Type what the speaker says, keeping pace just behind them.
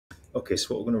Okay,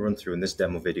 so what we're going to run through in this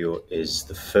demo video is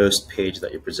the first page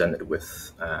that you're presented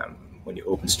with when you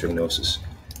open StrinGnosis,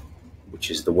 which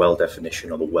is the well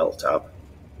definition or the well tab.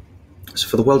 So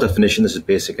for the well definition, this is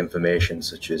basic information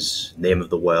such as name of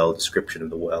the well, description of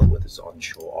the well, whether it's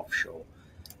onshore, offshore,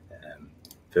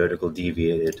 vertical,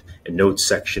 deviated, a notes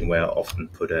section where I often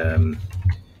put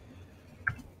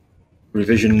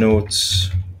revision notes,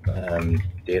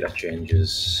 data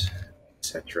changes,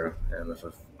 etc. If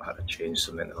I've had to change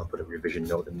something, I'll put a revision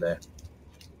note in there.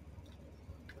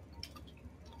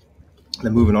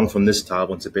 Then moving on from this tab,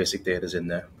 once the basic data is in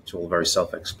there, it's all very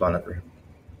self-explanatory.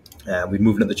 We're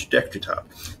moving to the trajectory tab.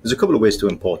 There's a couple of ways to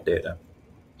import data.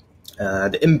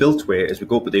 The inbuilt way is we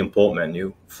go up with the import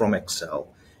menu from Excel,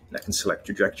 and I can select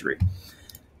trajectory.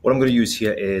 What I'm going to use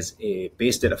here is a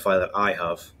base data file that I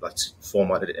have that's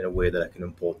formatted in a way that I can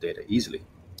import data easily.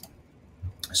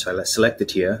 So let's select it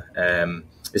here.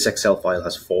 This Excel file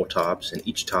has 4 tabs, and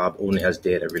each tab only has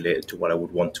data related to what I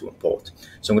would want to import.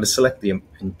 So I'm going to select the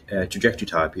trajectory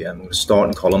tab here. I'm going to start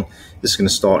in column. This is going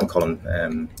to start in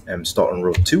column, start on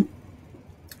row 2.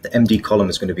 The MD column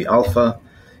is going to be alpha.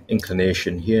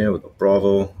 Inclination here, we've got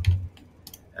Bravo,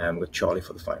 and we've got Charlie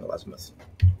for the final azimuth.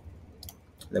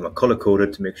 Then we're color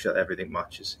coded to make sure that everything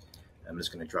matches. I'm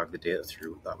just going to drag the data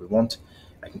through that we want.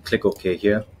 I can click OK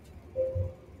here.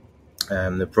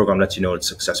 The program lets you know it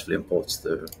successfully imports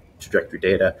the trajectory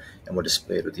data and we're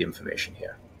displayed with the information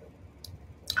here.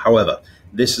 However,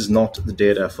 this is not the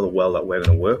data for the well that we're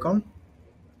going to work on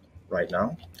right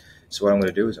now. So what I'm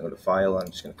going to do is I'm going to file, I'm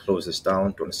just going to close this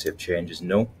down. Do you want to save changes?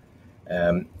 No.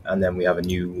 And then we have a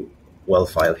new well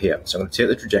file here. So I'm going to take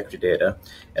the trajectory data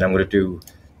and I'm going to do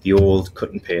the old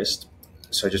cut and paste.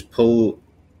 So I just pull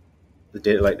the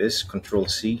data like this, Control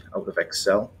C out of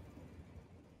Excel.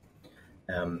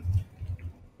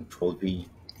 Control V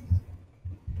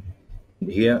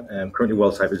here. Currently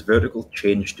well type is vertical,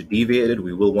 change to deviated.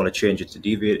 We will want to change it to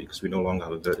deviated because we no longer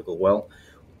have a vertical well.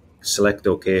 Select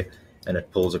OK, and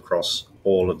it pulls across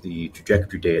all of the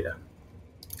trajectory data.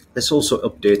 This also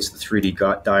updates the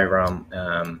 3D diagram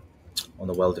on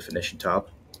the well definition tab,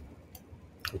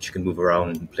 which you can move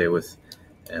around and play with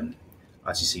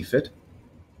as you see fit.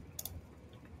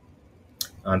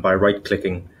 And by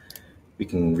right-clicking, we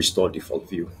can restore default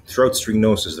view. Throughout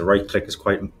StrinGnosis, the right click is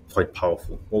quite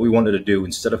powerful. What we wanted to do,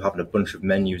 instead of having a bunch of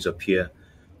menus up here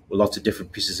with lots of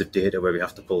different pieces of data where we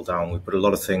have to pull down, we put a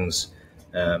lot of things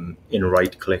in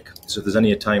right click. So if there's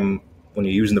any time when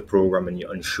you're using the program and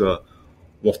you're unsure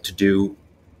what to do,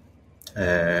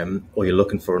 or you're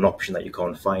looking for an option that you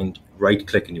can't find, right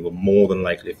click and you will more than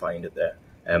likely find it there.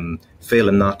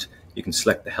 Failing that, you can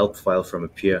select the help file from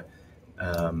up here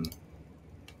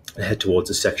and head towards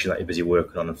the section that you're busy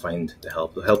working on and find the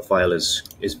help. The help file is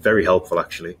very helpful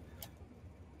actually,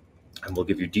 and will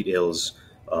give you details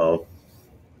of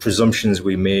presumptions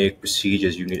we make,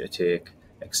 procedures you need to take,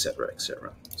 etc.,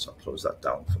 etc. So I'll close that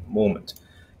down for the moment.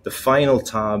 The final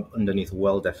tab underneath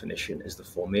well definition is the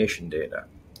formation data.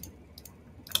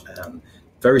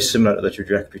 Very similar to the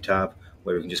trajectory tab,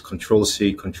 where we can just Control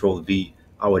C, Control V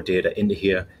our data into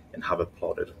here and have it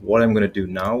plotted. What I'm going to do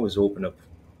now is open up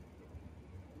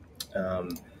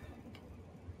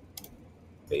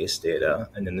base data,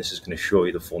 and then this is going to show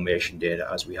you the formation data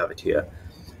as we have it here.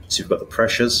 So you've got the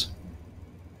pressures,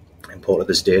 imported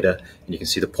this data, and you can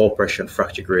see the pore pressure and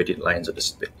fracture gradient lines are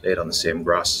displayed on the same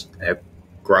graph.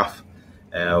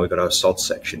 We've got our salt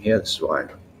section here. This is why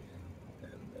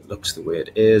it looks the way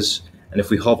it is. And if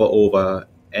we hover over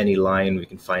any line, we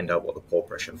can find out what the pore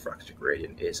pressure and fracture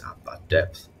gradient is at that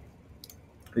depth.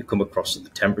 We've come across to the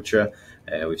temperature.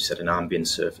 We've set an ambient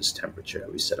surface temperature.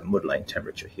 We set a mudline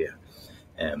temperature here.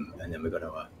 And then we've got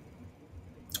our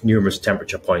numerous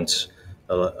temperature points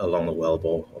along the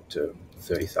wellbore up to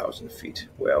 30,000 feet.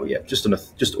 Well, yeah, just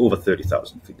over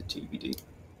 30,000 feet of TBD.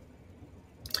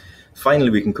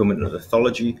 Finally, we can come into the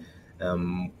lithology.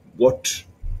 What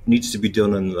needs to be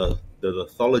done in the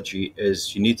lithology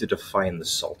is you need to define the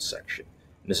salt section.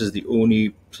 And this is the only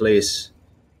place,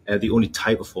 the only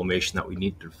type of formation that we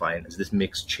need to define, as this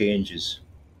makes changes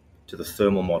to the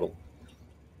thermal model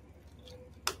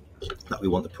that we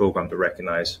want the program to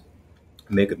recognize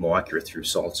and make it more accurate through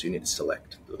salt. So you need to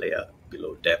select the layer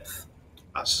below depth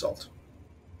as salt.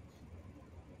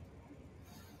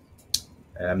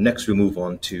 Next, we move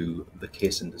on to the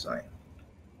casing design.